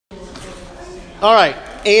All right,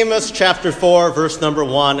 Amos Chapter 4, verse number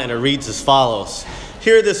 1, and it reads as follows.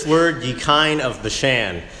 Hear this word, ye kine of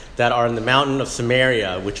Bashan, that are in the mountain of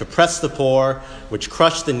Samaria, which oppress the poor, which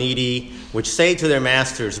crush the needy, which say to their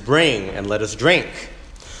masters, bring, and let us drink.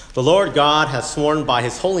 The Lord God hath sworn by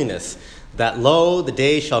his holiness, that lo, the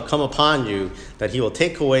day shall come upon you, that he will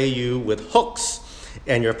take away you with hooks,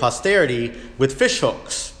 and your posterity with fish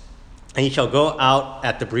hooks. And ye shall go out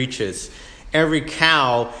at the breaches, every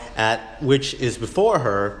cow at which is before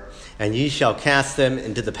her, and ye shall cast them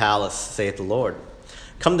into the palace, saith the Lord.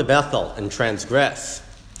 Come to Bethel and transgress.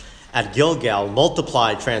 At Gilgal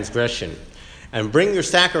multiply transgression, and bring your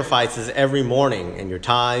sacrifices every morning, and your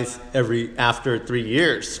tithes after 3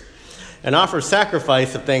 years. And offer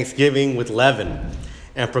sacrifice of thanksgiving with leaven,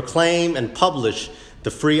 and proclaim and publish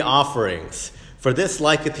the free offerings. For this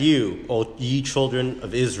liketh you, O ye children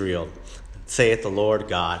of Israel, saith the Lord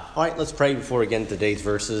God. All right, let's pray before we get into today's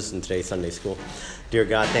verses and today's Sunday school. Dear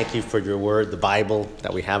God, thank you for your word, the Bible,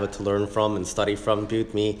 that we have it to learn from and study from. Be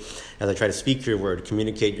with me as I try to speak your word,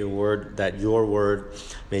 communicate your word, that your word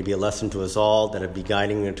may be a lesson to us all, that it be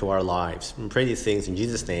guiding into our lives. And pray these things in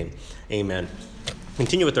Jesus' name. Amen.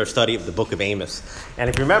 Continue with our study of the book of Amos. And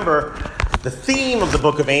if you remember, the theme of the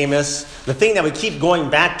book of Amos, the thing that we keep going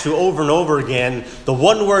back to over and over again, the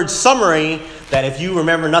one-word summary that if you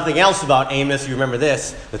remember nothing else about Amos, you remember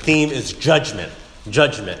this. The theme is judgment.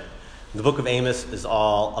 Judgment. The book of Amos is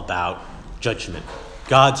all about judgment.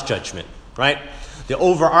 God's judgment, right? The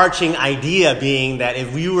overarching idea being that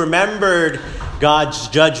if you remembered God's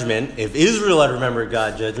judgment, if Israel had remembered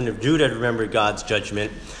God's judgment, if Judah had remembered God's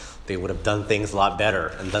judgment, they would have done things a lot better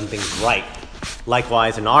and done things right.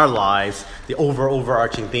 Likewise, in our lives, the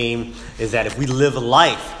overarching theme is that if we live a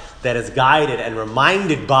life that is guided and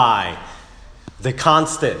reminded by the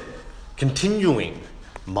constant, continuing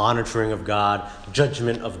monitoring of God,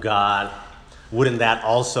 judgment of God, wouldn't that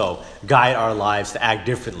also guide our lives to act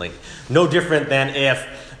differently? No different than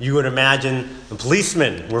if you would imagine the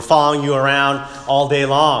policemen were following you around all day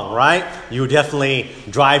long, right? You would definitely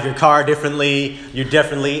drive your car differently. You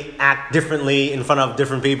definitely act differently in front of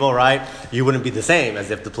different people, right? You wouldn't be the same as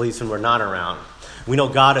if the policemen were not around. We know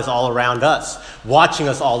God is all around us, watching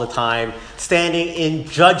us all the time, standing in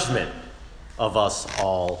judgment of us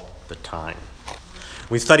all the time.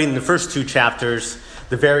 We studied in the first two chapters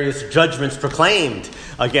the various judgments proclaimed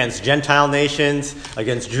against Gentile nations,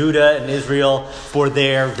 against Judah and Israel for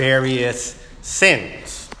their various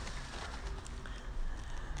sins.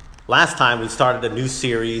 Last time we started a new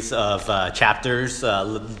series of chapters,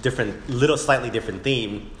 slightly different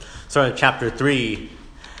theme. Started chapter 3,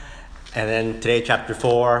 and then today chapter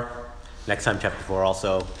 4, next time chapter 4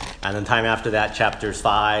 also, and then time after that chapters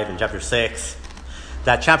 5 and chapter 6.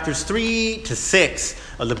 That chapters 3 to 6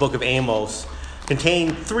 of the book of Amos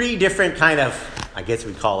contain three different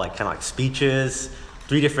speeches,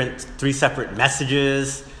 three separate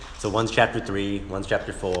messages. So one's chapter 3, one's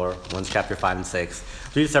chapter 4, one's chapter 5 and 6.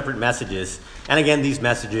 Three separate messages. And again, these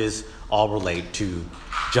messages all relate to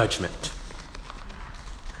judgment.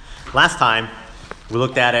 Last time, we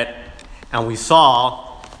looked at it and we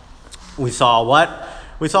saw what?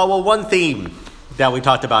 We saw, one theme that we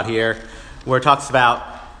talked about here, where it talks about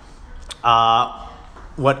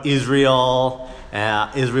what Israel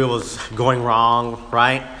was going wrong,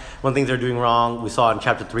 right? One thing they're doing wrong, we saw in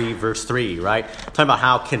chapter 3, verse 3, right? Talking about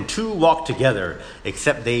how can two walk together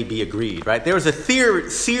except they be agreed, right? There was a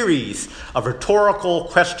series of rhetorical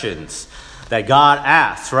questions that God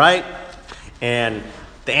asks, right? And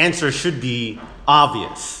the answer should be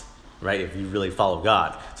obvious, right? If you really follow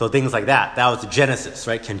God. So things like that. That was the Genesis,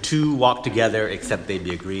 right? Can two walk together except they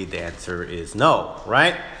be agreed? The answer is no,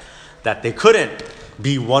 right? That they couldn't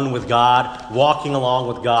be one with God, walking along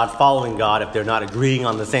with God, following God, if they're not agreeing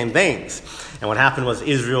on the same things. And what happened was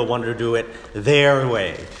Israel wanted to do it their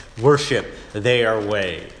way, worship their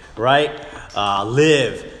way, right?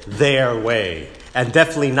 Live their way, and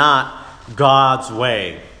definitely not God's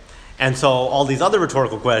way. And so all these other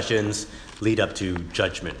rhetorical questions lead up to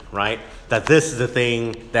judgment, right? That this is the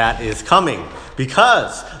thing that is coming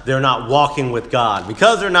because they're not walking with God.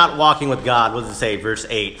 Because they're not walking with God, what does it say? Verse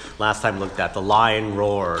 8, last time we looked at, the lion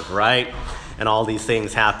roared, right? And all these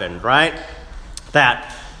things happened, right?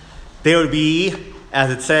 That they would be, as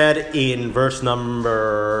it said in verse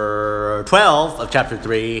number 12 of chapter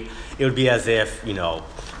 3, it would be as if,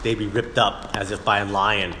 they'd be ripped up as if by a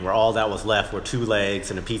lion, where all that was left were 2 legs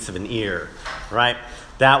and a piece of an ear, right?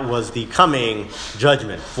 That was the coming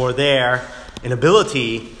judgment for their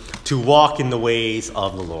inability to walk in the ways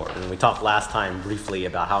of the Lord. And we talked last time briefly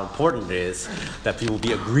about how important it is that people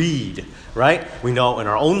be agreed, right? We know in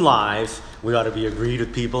our own lives, we ought to be agreed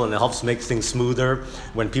with people, and it helps make things smoother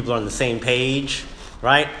when people are on the same page,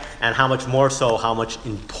 right? And how much more so, how much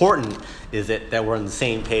important is it that we're on the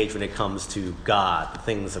same page when it comes to God, the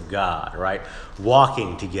things of God, right?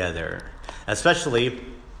 Walking together, especially,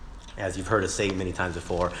 as you've heard us say many times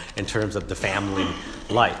before, in terms of the family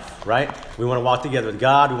life, right? We want to walk together with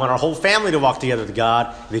God. We want our whole family to walk together with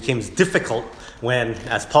God. It becomes difficult when,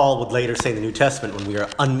 as Paul would later say in the New Testament, when we are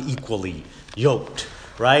unequally yoked,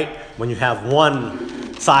 right? When you have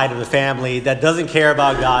one side of the family that doesn't care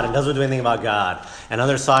about God and doesn't do anything about God, and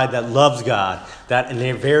another side that loves God, that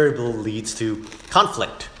invariably leads to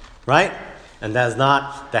conflict, right? And that is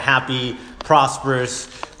not the happy, prosperous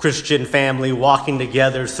Christian family walking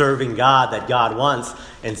together, serving God that God wants.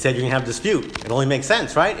 Instead, you're going to have dispute. It only makes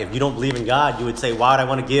sense, right? If you don't believe in God, you would say, why would I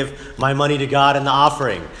want to give my money to God in the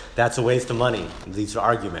offering? That's a waste of money. It leads to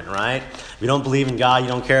argument, right? If you don't believe in God, you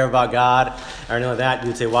don't care about God, or anything like that, you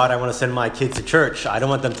would say, why would I want to send my kids to church? I don't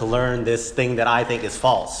want them to learn this thing that I think is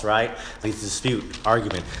false, right? It leads to dispute,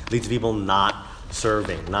 argument. It leads to people not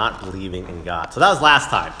serving, not believing in God. So that was last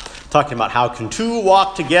time, talking about how can two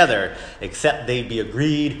walk together except they be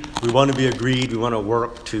agreed. We want to be agreed. We want to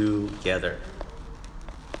work together.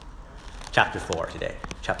 Chapter 4 today.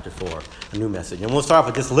 Chapter 4, a new message. And we'll start off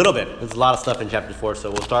with just a little bit. There's a lot of stuff in chapter 4,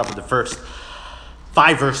 so we'll start with the first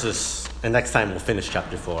 5 verses, and next time we'll finish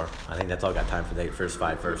chapter 4. I think that's all I got time for the first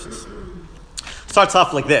 5 verses. Starts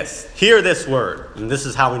off like this. Hear this word. And this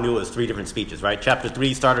is how we knew it was 3 different speeches, right? Chapter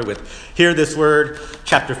 3 started with hear this word.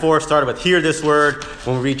 Chapter 4 started with hear this word.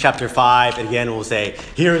 When we read chapter 5, again, we'll say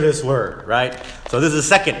hear this word, right? So this is the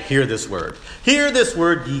second hear this word. Hear this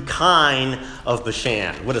word, ye kine of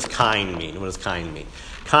Bashan. What does kine mean? What does kine mean?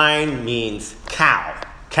 Kine means cow.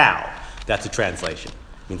 Cow. That's a translation.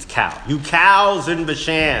 It means cow. You cows in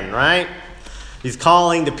Bashan, right? He's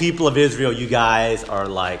calling the people of Israel, you guys are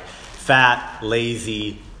like fat,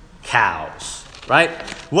 lazy cows, right?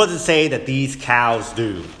 What does it say that these cows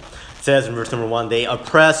do? It says in verse number 1, they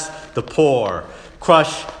oppress the poor,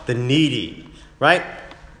 crush the needy, right?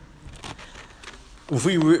 If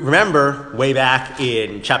we remember way back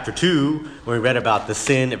in chapter 2, when we read about the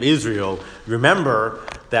sin of Israel, remember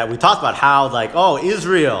that we talked about how, like, oh,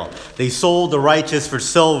 Israel, they sold the righteous for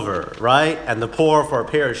silver, right? And the poor for a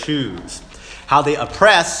pair of shoes. How they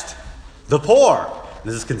oppressed the poor.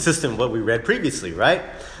 This is consistent with what we read previously, right?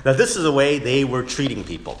 Now, this is the way they were treating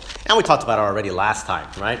people. And we talked about it already last time,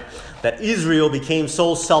 right? That Israel became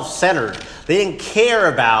so self-centered. They didn't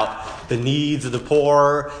care about the needs of the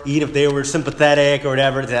poor, even if they were sympathetic or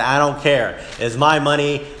whatever. They said, I don't care. It's my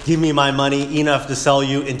money. Give me my money, enough to sell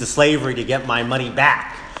you into slavery to get my money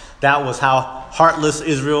back. That was how heartless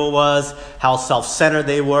Israel was, how self-centered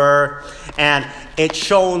they were. And it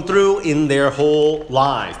shone through in their whole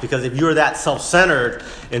lives. Because if you're that self-centered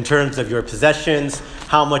in terms of your possessions,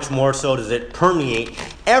 how much more so does it permeate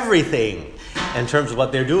everything in terms of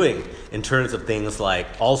what they're doing, in terms of things like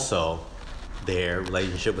also their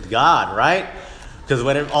relationship with God, right? Because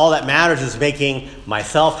when all that matters is making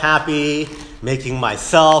myself happy, making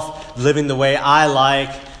myself living the way I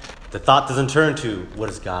like, the thought doesn't turn to what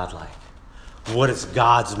is God like? What is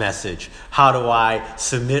God's message? How do I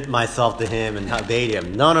submit myself to Him and obey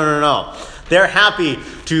Him? No. They're happy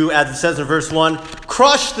to, as it says in verse 1,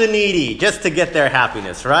 crush the needy just to get their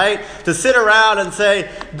happiness, right? To sit around and say,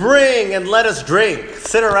 bring and let us drink.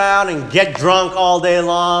 Sit around and get drunk all day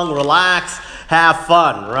long, relax, have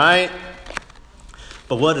fun, right?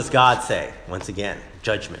 But what does God say? Once again,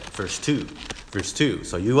 judgment, verse 2. Verse 2.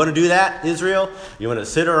 So you want to do that, Israel? You want to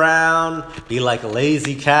sit around, be like a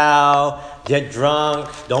lazy cow, get drunk,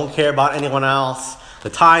 don't care about anyone else. The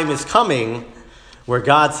time is coming where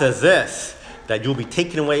God says this, that you'll be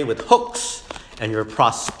taken away with hooks and your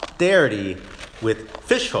posterity with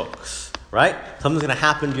fish hooks, right? Something's going to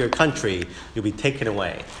happen to your country. You'll be taken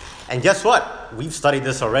away. And guess what? We've studied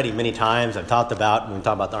this already many times. I've talked about, when we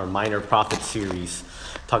talk about our Minor Prophet series,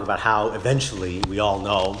 talk about how eventually, we all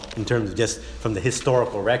know, in terms of just from the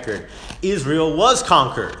historical record, Israel was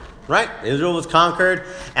conquered, right? Israel was conquered,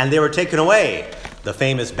 and they were taken away. The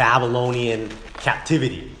famous Babylonian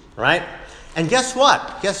captivity, right? And guess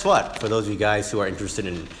what? Guess what? For those of you guys who are interested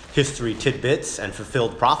in history tidbits and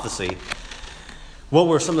fulfilled prophecy, what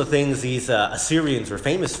were some of the things these Assyrians were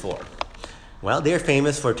famous for? Well, they're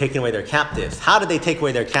famous for taking away their captives. How did they take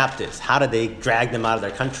away their captives? How did they drag them out of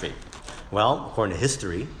their country? Well, according to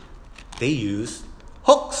history, they used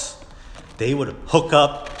hooks. They would hook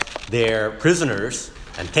up their prisoners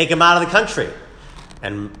and take them out of the country.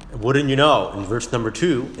 And wouldn't you know, in verse number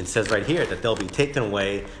 2, it says right here that they'll be taken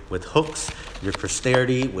away with hooks, your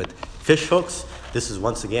posterity with fish hooks. This is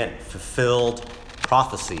once again fulfilled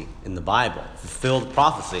prophecy in the Bible. Fulfilled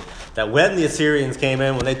prophecy. That when the Assyrians came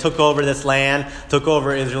in, when they took over this land, took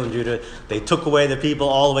over Israel and Judah, they took away the people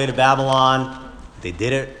all the way to Babylon. They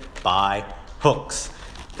did it by hooks.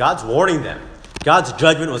 God's warning them. God's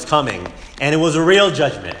judgment was coming, and it was a real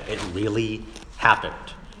judgment. It really happened.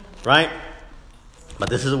 Right? But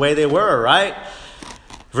this is the way they were, right?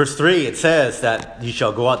 Verse 3, it says that you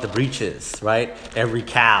shall go out the breaches, right? Every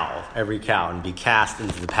cow, and be cast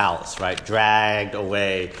into the palace, right? Dragged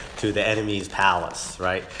away to the enemy's palace,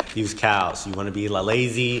 right? These cows. You want to be a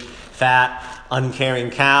lazy, fat, uncaring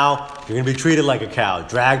cow, you're going to be treated like a cow,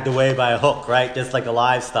 dragged away by a hook, right? Just like a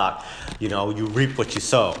livestock. You reap what you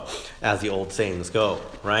sow, as the old sayings go,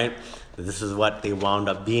 right? This is what they wound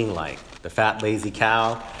up being like. The fat, lazy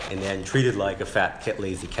cow, and then treated like a fat,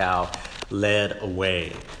 lazy cow, led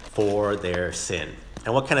away for their sin.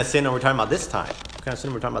 And what kind of sin are we talking about this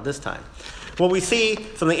time? Well, we see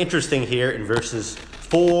something interesting here in verses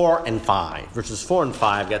 4 and 5. Verses 4 and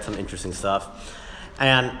 5 got some interesting stuff.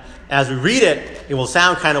 And as we read it, it will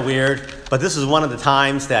sound kind of weird, but this is one of the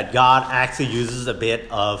times that God actually uses a bit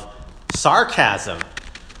of sarcasm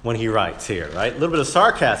when he writes here, right? A little bit of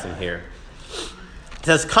sarcasm here. It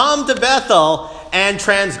says, come to Bethel and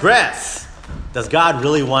transgress. Does God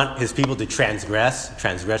really want his people to transgress?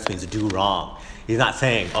 Transgress means to do wrong. He's not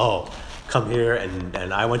saying, come here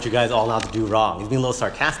and I want you guys all not to do wrong. He's being a little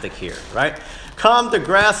sarcastic here, right? Come to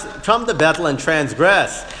Bethel and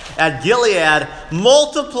transgress. At Gilead,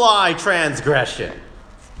 multiply transgression.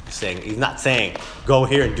 He's not saying, go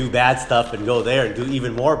here and do bad stuff and go there and do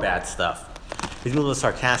even more bad stuff. He's a little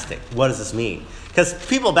sarcastic. What does this mean? Because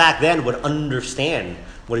people back then would understand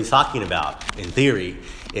what he's talking about, in theory,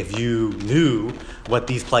 if you knew what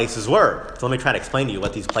these places were. So let me try to explain to you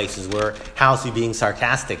what these places were. How is he being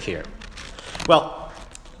sarcastic here? Well,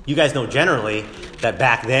 you guys know generally that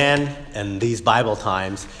back then, in these Bible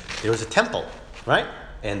times, there was a temple, right?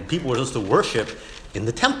 And people were supposed to worship in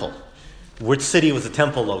the temple. Which city was the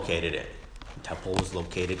temple located in? The temple was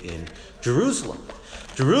located in Jerusalem.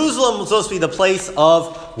 Jerusalem was supposed to be the place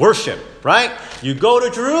of worship, right? You go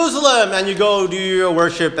to Jerusalem and you go do your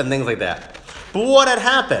worship and things like that. But what had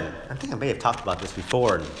happened? I think I may have talked about this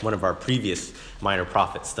before in one of our previous minor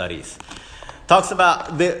prophet studies. Talks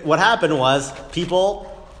about what happened was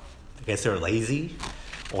people, I guess they were lazy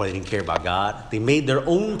or they didn't care about God. They made their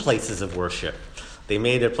own places of worship. They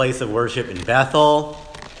made their place of worship in Bethel.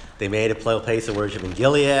 They made a place of worship in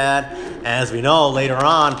Gilead. As we know, later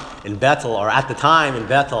on in Bethel, or at the time in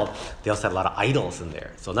Bethel, they also had a lot of idols in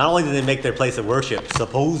there. So not only did they make their place of worship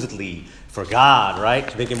supposedly for God, right,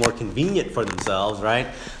 to make it more convenient for themselves, right,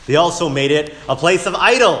 they also made it a place of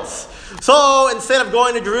idols. So instead of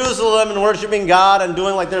going to Jerusalem and worshiping God and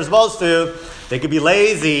doing like they're supposed to, they could be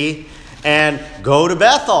lazy and go to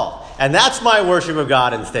Bethel. And that's my worship of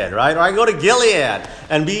God instead, right? Or I can go to Gilead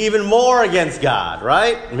and be even more against God,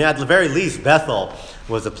 right? I mean, at the very least, Bethel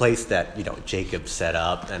was a place that, Jacob set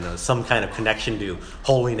up and some kind of connection to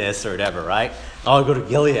holiness or whatever, right? I'll go to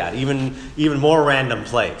Gilead, even more random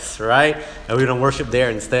place, right? And we're going to worship there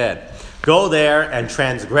instead. Go there and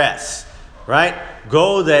transgress, right?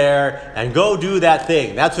 Go there and go do that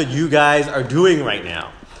thing. That's what you guys are doing right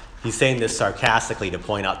now. He's saying this sarcastically to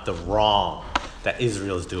point out the wrong that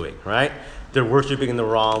Israel's doing, right? They're worshiping in the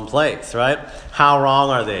wrong place, right? How wrong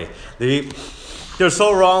are they? They're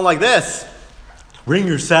so wrong like this. Bring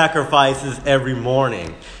your sacrifices every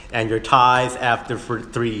morning and your tithes after for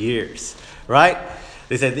 3 years, right?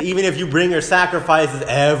 They said even if you bring your sacrifices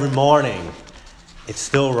every morning, it's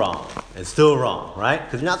still wrong. It's still wrong, right?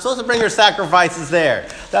 Because you're not supposed to bring your sacrifices there.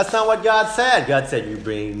 That's not what God said. God said you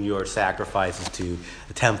bring your sacrifices to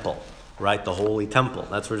the temple. Right, the holy temple.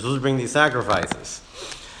 That's where you're supposed to bring these sacrifices.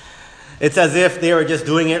 It's as if they were just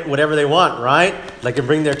doing it whatever they want, right? They can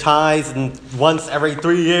bring their tithes once every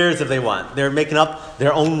 3 years if they want. They're making up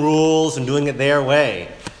their own rules and doing it their way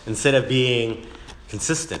instead of being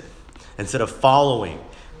consistent, instead of following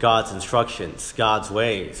God's instructions, God's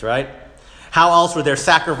ways, right? How else were their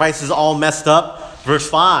sacrifices all messed up? Verse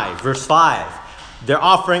 5. They're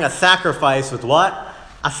offering a sacrifice with what?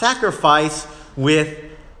 A sacrifice with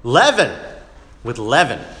leaven.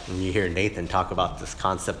 And you hear Nathan talk about this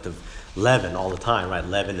concept of leaven all the time, right?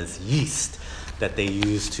 Leaven is yeast that they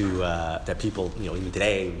use to, that people, even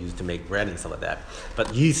today use to make bread and stuff like that.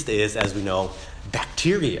 But yeast is, as we know,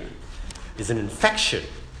 bacteria, is an infection,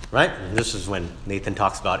 right? And this is when Nathan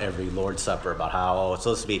talks about every Lord's Supper, about how it's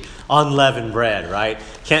supposed to be unleavened bread, right?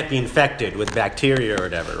 Can't be infected with bacteria or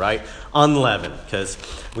whatever, right? Unleavened, because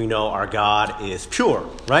we know our God is pure,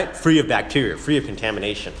 right? Free of bacteria, free of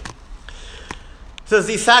contamination. So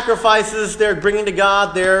these sacrifices they're bringing to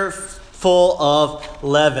God, they're full of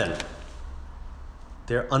leaven.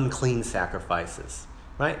 They're unclean sacrifices,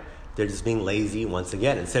 right? They're just being lazy once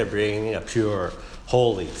again. Instead of bringing a pure,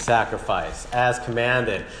 holy sacrifice as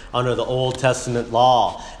commanded under the Old Testament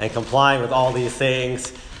law and complying with all these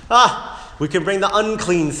things, we can bring the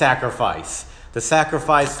unclean sacrifice, the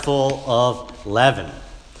sacrifice full of leaven.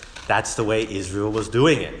 That's the way Israel was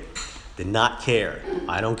doing it. Did not care.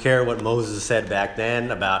 I don't care what Moses said back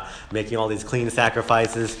then about making all these clean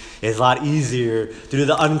sacrifices. It's a lot easier to do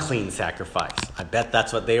the unclean sacrifice. I bet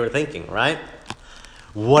that's what they were thinking, right?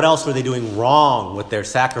 What else were they doing wrong with their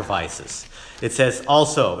sacrifices? It says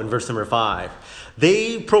also in verse number 5,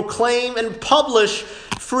 they proclaim and publish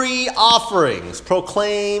free offerings.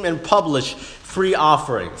 Proclaim and publish free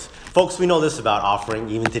offerings. Folks, we know this about offering,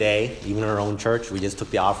 even today, even in our own church. We just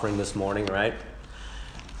took the offering this morning, right?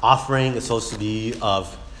 Offering is supposed to be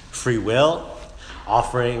of free will.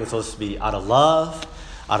 Offering is supposed to be out of love,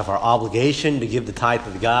 out of our obligation to give the tithe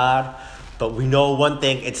to God. But we know one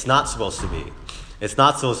thing it's not supposed to be. It's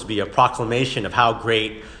not supposed to be a proclamation of how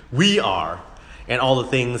great we are and all the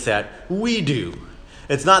things that we do.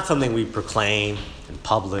 It's not something we proclaim and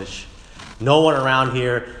publish. No one around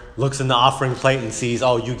here looks in the offering plate and sees,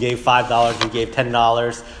 oh, you gave $5, you gave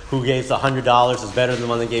 $10. Who gave $100 is better than the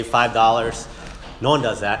one that gave $5. No one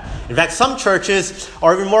does that. In fact, some churches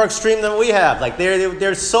are even more extreme than we have. Like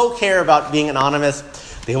they're so care about being anonymous,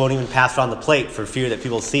 they won't even pass it on the plate for fear that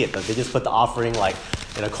people see it. But they just put the offering like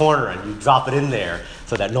in a corner and you drop it in there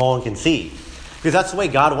so that no one can see. Because that's the way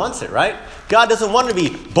God wants it, right? God doesn't want to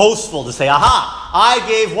be boastful to say, aha, I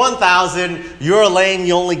gave 1,000, you're lame,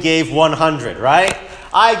 you only gave 100, right?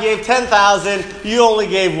 I gave 10,000, you only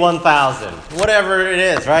gave 1,000. Whatever it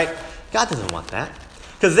is, right? God doesn't want that.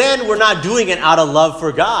 Because then we're not doing it out of love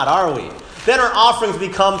for God, are we? Then our offerings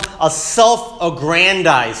become a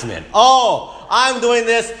self-aggrandizement. Oh, I'm doing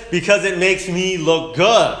this because it makes me look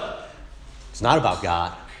good. It's not about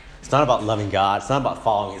God. It's not about loving God. It's not about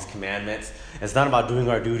following His commandments. It's not about doing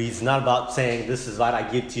our duties. It's not about saying, this is what I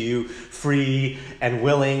give to you free and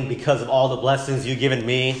willing because of all the blessings you've given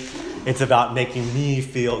me. It's about making me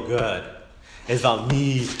feel good. It's about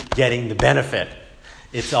me getting the benefit.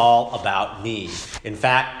 It's all about me. In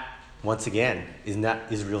fact, once again, isn't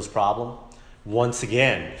that Israel's problem? Once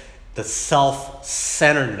again, the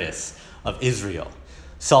self-centeredness of Israel.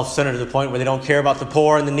 Self-centered to the point where they don't care about the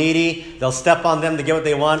poor and the needy. They'll step on them to get what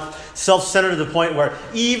they want. Self-centered to the point where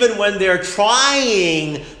even when they're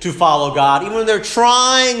trying to follow God, even when they're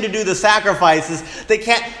trying to do the sacrifices, they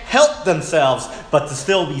can't help themselves but to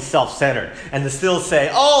still be self-centered and to still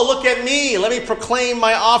say, oh, look at me. Let me proclaim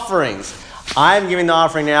my offerings. I'm giving the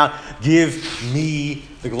offering now. Give me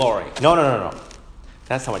the glory. No.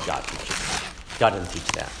 That's not what God teaches. God doesn't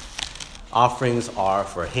teach that. Offerings are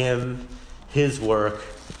for Him, His work,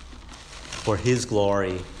 for His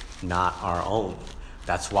glory, not our own.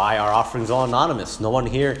 That's why our offerings are all anonymous. No one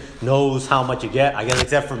here knows how much you get, I guess,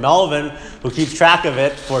 except for Melvin, who keeps track of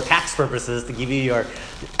it for tax purposes to give you your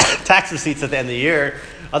tax receipts at the end of the year.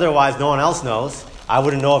 Otherwise, no one else knows. I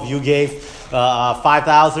wouldn't know if you gave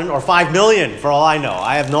 5,000 or 5 million, for all I know.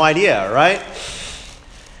 I have no idea, right?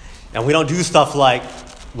 And we don't do stuff like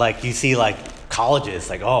you see, like colleges,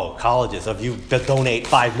 colleges. If you donate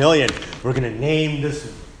 5 million, we're going to name this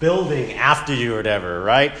building after you or whatever,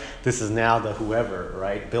 right? This is now the whoever,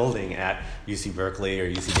 right? Building at UC Berkeley or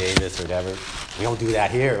UC Davis or whatever. We don't do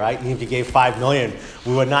that here, right? Even if you gave 5 million,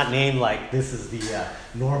 we would not name this is the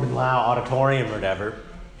Norman Lau Auditorium or whatever,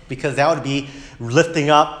 because that would be lifting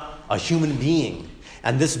up a human being.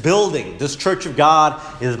 And this building, this church of God,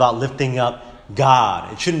 is about lifting up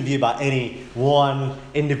God. It shouldn't be about any one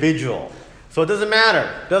individual. So it doesn't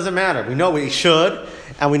matter. It doesn't matter. We know we should,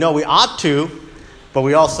 and we know we ought to, but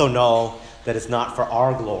we also know that it's not for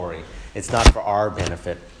our glory. It's not for our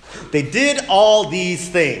benefit. They did all these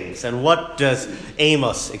things, and what does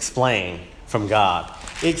Amos explain from God?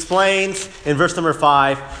 He explains in verse number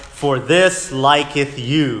 5, for this liketh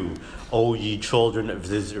you, O ye children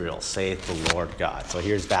of Israel, saith the Lord God. So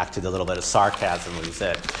here's back to the little bit of sarcasm what he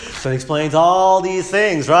said. So he explains all these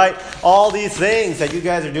things, right? All these things that you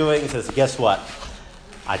guys are doing. He says, guess what?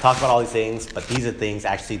 I talked about all these things, but these are things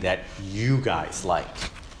actually that you guys like,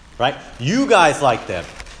 right? You guys like them.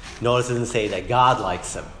 Notice it doesn't say that God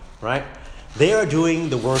likes them, right? They are doing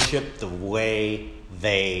the worship the way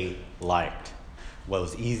they liked. what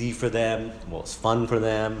was easy for them, what was fun for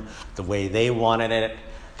them, the way they wanted it,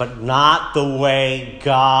 but not the way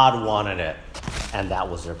God wanted it. And that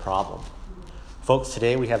was their problem. Folks,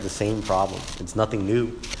 today we have the same problem. It's nothing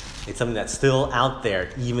new. It's something that's still out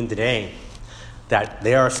there even today. That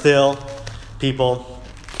there are still people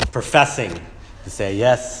professing to say,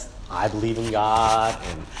 yes, I believe in God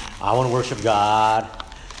and I want to worship God,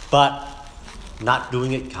 but not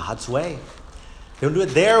doing it God's way. They don't do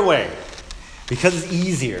it their way because it's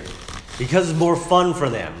easier, because it's more fun for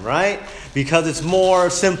them, right? Because it's more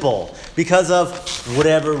simple, because of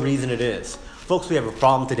whatever reason it is. Folks, we have a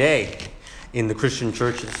problem today in the Christian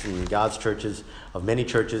churches, in God's churches, of many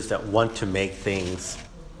churches that want to make things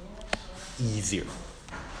easier,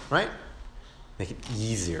 right? Make it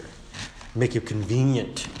easier. Make it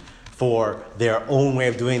convenient for their own way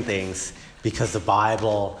of doing things because the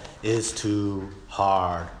Bible is too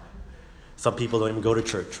hard. Some people don't even go to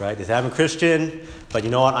church, right? They say, I'm a Christian, but you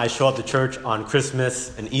know what? I show up to church on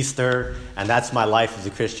Christmas and Easter, and that's my life as a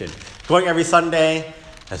Christian. Going every Sunday,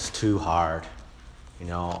 that's too hard.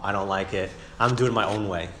 I don't like it. I'm doing it my own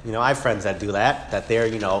way. I have friends that do that they're,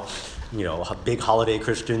 big holiday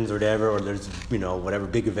Christians or whatever, or there's, whatever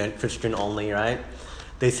big event Christian only, right?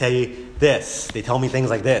 They say this. They tell me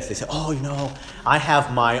things like this. They say, I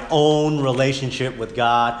have my own relationship with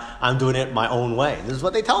God. I'm doing it my own way. This is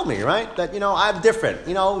what they tell me, right? That, I'm different.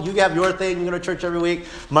 You have your thing. You go to church every week.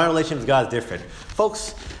 My relationship with God is different.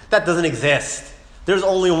 Folks, that doesn't exist. There's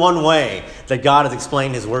only one way that God has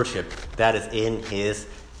explained his worship. That is in his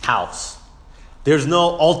house. There's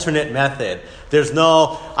no alternate method. There's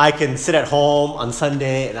no, I can sit at home on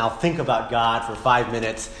Sunday and I'll think about God for 5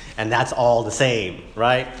 minutes and that's all the same,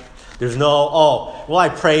 right? There's no, I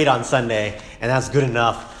prayed on Sunday and that's good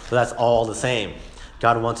enough, so that's all the same.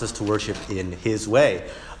 God wants us to worship in his way.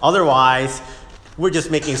 Otherwise, we're just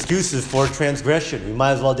making excuses for transgression. We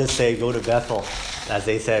might as well just say, go to Bethel, as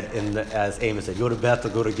they said, as Amos said, go to Bethel,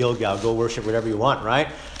 go to Gilgal, go worship whatever you want, right?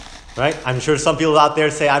 Right? I'm sure some people out there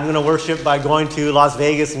say, I'm going to worship by going to Las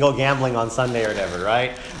Vegas and go gambling on Sunday or whatever,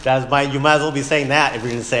 right? You might as well be saying that if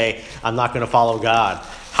you're going to say, I'm not going to follow God.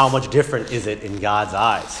 How much different is it in God's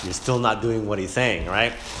eyes? You're still not doing what he's saying,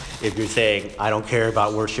 right? If you're saying, I don't care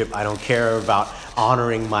about worship, I don't care about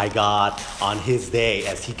honoring my God on his day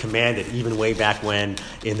as he commanded, even way back when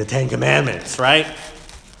in the Ten Commandments, right?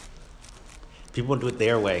 People want to do it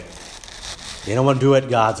their way. They don't want to do it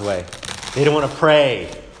God's way. They don't want to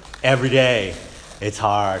pray every day. It's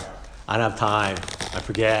hard. I don't have time. I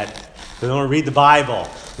forget. They don't want to read the Bible.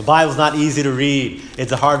 The Bible's not easy to read.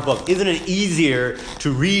 It's a hard book. Isn't it easier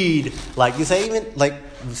to read, like you say, even like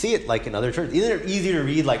you see it like in other churches? Isn't it easier to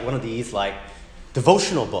read like one of these like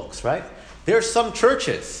devotional books, right? There are some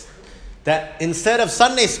churches that instead of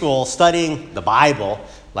Sunday school studying the Bible,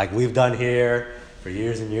 like we've done here for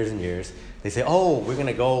years and years and years, they say, we're going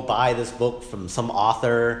to go buy this book from some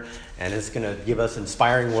author, and it's going to give us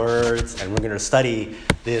inspiring words, and we're going to study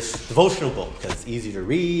this devotional book because it's easy to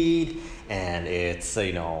read, and it's,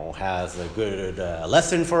 has a good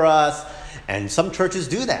lesson for us. And some churches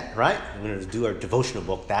do that, right? We're going to do our devotional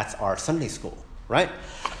book. That's our Sunday school, right?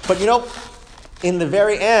 But, in the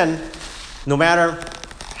very end, no matter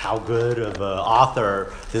how good of an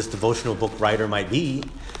author this devotional book writer might be,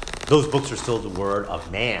 those books are still the word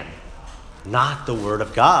of man, not the word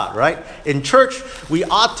of God, right? In church, we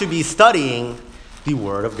ought to be studying the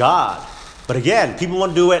word of God. But again, people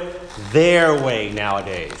want to do it their way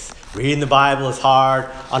nowadays. Reading the Bible is hard.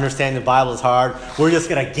 Understanding the Bible is hard. We're just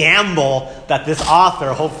going to gamble that this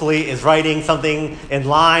author hopefully is writing something in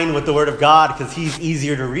line with the word of God because he's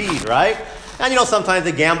easier to read, right? And sometimes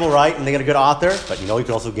they gamble right and they get a good author, but you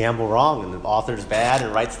can also gamble wrong and the author's bad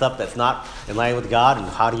and write stuff that's not in line with God, and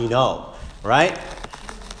how do you know, right?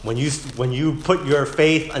 When you put your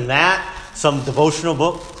faith in that, some devotional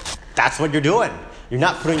book, that's what you're doing. You're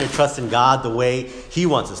not putting your trust in God the way he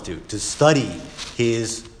wants us to study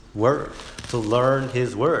his word, to learn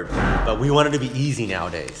his word. But we want it to be easy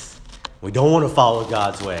nowadays. We don't want to follow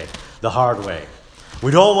God's way, the hard way.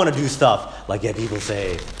 We don't want to do stuff like people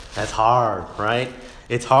say, that's hard, right?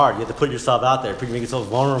 It's hard. You have to put yourself out there, make yourself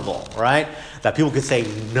vulnerable, right? That people could say,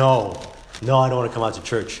 no, I don't want to come out to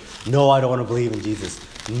church. No, I don't want to believe in Jesus.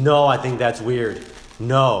 No, I think that's weird.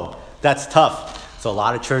 No, that's tough. So a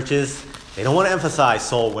lot of churches, they don't want to emphasize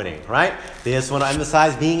soul winning, right? They just want to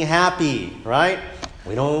emphasize being happy, right?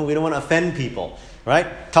 We don't want to offend people, right?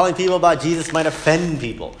 Telling people about Jesus might offend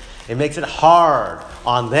people. It makes it hard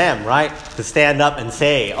on them, right? To stand up and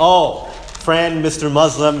say, friend, Mr.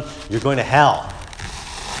 Muslim, you're going to hell.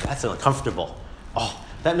 That's uncomfortable.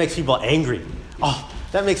 That makes people angry.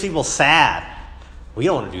 That makes people sad. We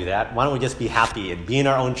don't want to do that. Why don't we just be happy and be in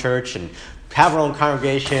our own church and have our own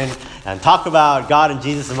congregation and talk about God and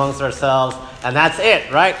Jesus amongst ourselves, and that's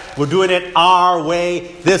it, right? We're doing it our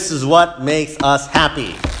way. This is what makes us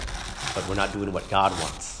happy. But we're not doing what God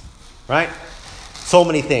wants, right? So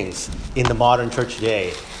many things in the modern church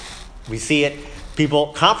today. We see it.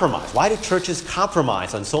 People compromise. Why do churches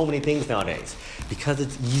compromise on so many things nowadays? Because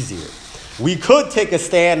it's easier. We could take a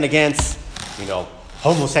stand against,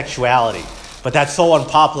 homosexuality. But that's so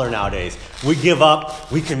unpopular nowadays. We give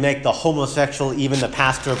up. We can make the homosexual even the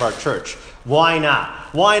pastor of our church. Why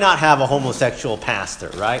not? Why not have a homosexual pastor,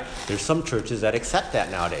 right? There's some churches that accept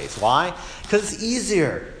that nowadays. Why? Because it's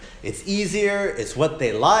easier. It's easier. It's what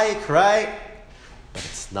they like, right? But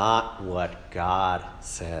it's not what God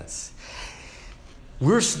says.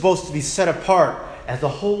 We're supposed to be set apart as a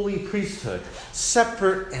holy priesthood,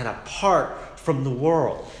 separate and apart from the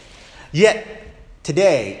world. Yet,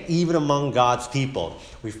 today, even among God's people,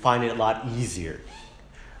 we find it a lot easier,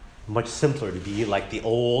 much simpler to be like the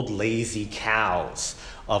old lazy cows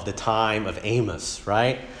of the time of Amos,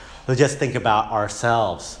 right? So just think about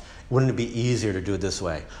ourselves. Wouldn't it be easier to do it this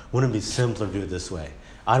way? Wouldn't it be simpler to do it this way?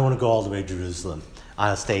 I don't want to go all the way to Jerusalem.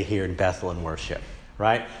 I'll stay here in Bethel and worship,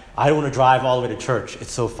 right? I don't want to drive all the way to church.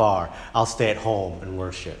 It's so far. I'll stay at home and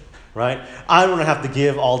worship, right? I don't want to have to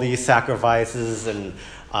give all these sacrifices and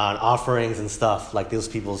offerings and stuff like those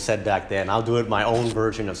people said back then. I'll do it my own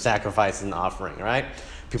version of sacrifice and offering, right?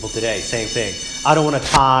 People today, same thing. I don't want to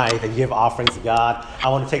tithe and give offerings to God. I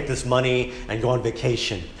want to take this money and go on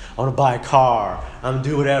vacation. I want to buy a car. I'm going to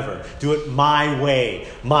do whatever. Do it my way,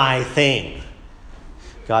 my thing.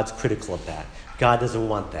 God's critical of that. God doesn't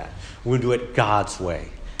want that. We're going to do it God's way,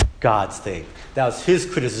 God's thing. That was his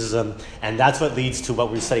criticism, and that's what leads to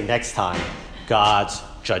what we're studying next time, God's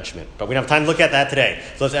judgment. But we don't have time to look at that today.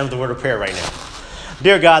 So let's end with the word of prayer right now.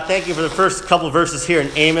 Dear God, thank you for the first couple of verses here in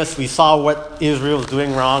Amos. We saw what Israel was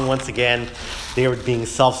doing wrong once again. They were being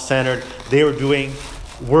self-centered. They were doing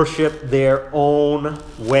worship their own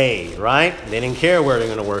way, right? They didn't care where they're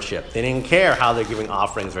going to worship. They didn't care how they're giving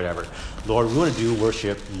offerings or whatever. Lord, we want to do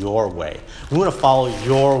worship your way. We want to follow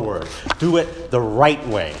your word. Do it the right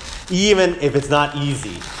way, even if it's not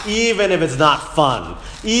easy, even if it's not fun,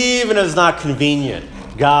 even if it's not convenient.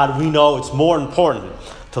 God, we know it's more important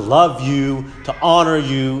to love you, to honor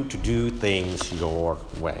you, to do things your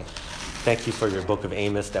way. Thank you for your book of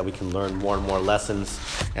Amos, that we can learn more and more lessons,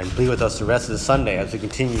 and be with us the rest of the Sunday as we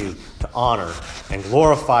continue to honor and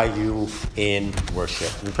glorify you in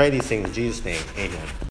worship. We pray these things in Jesus' name. Amen.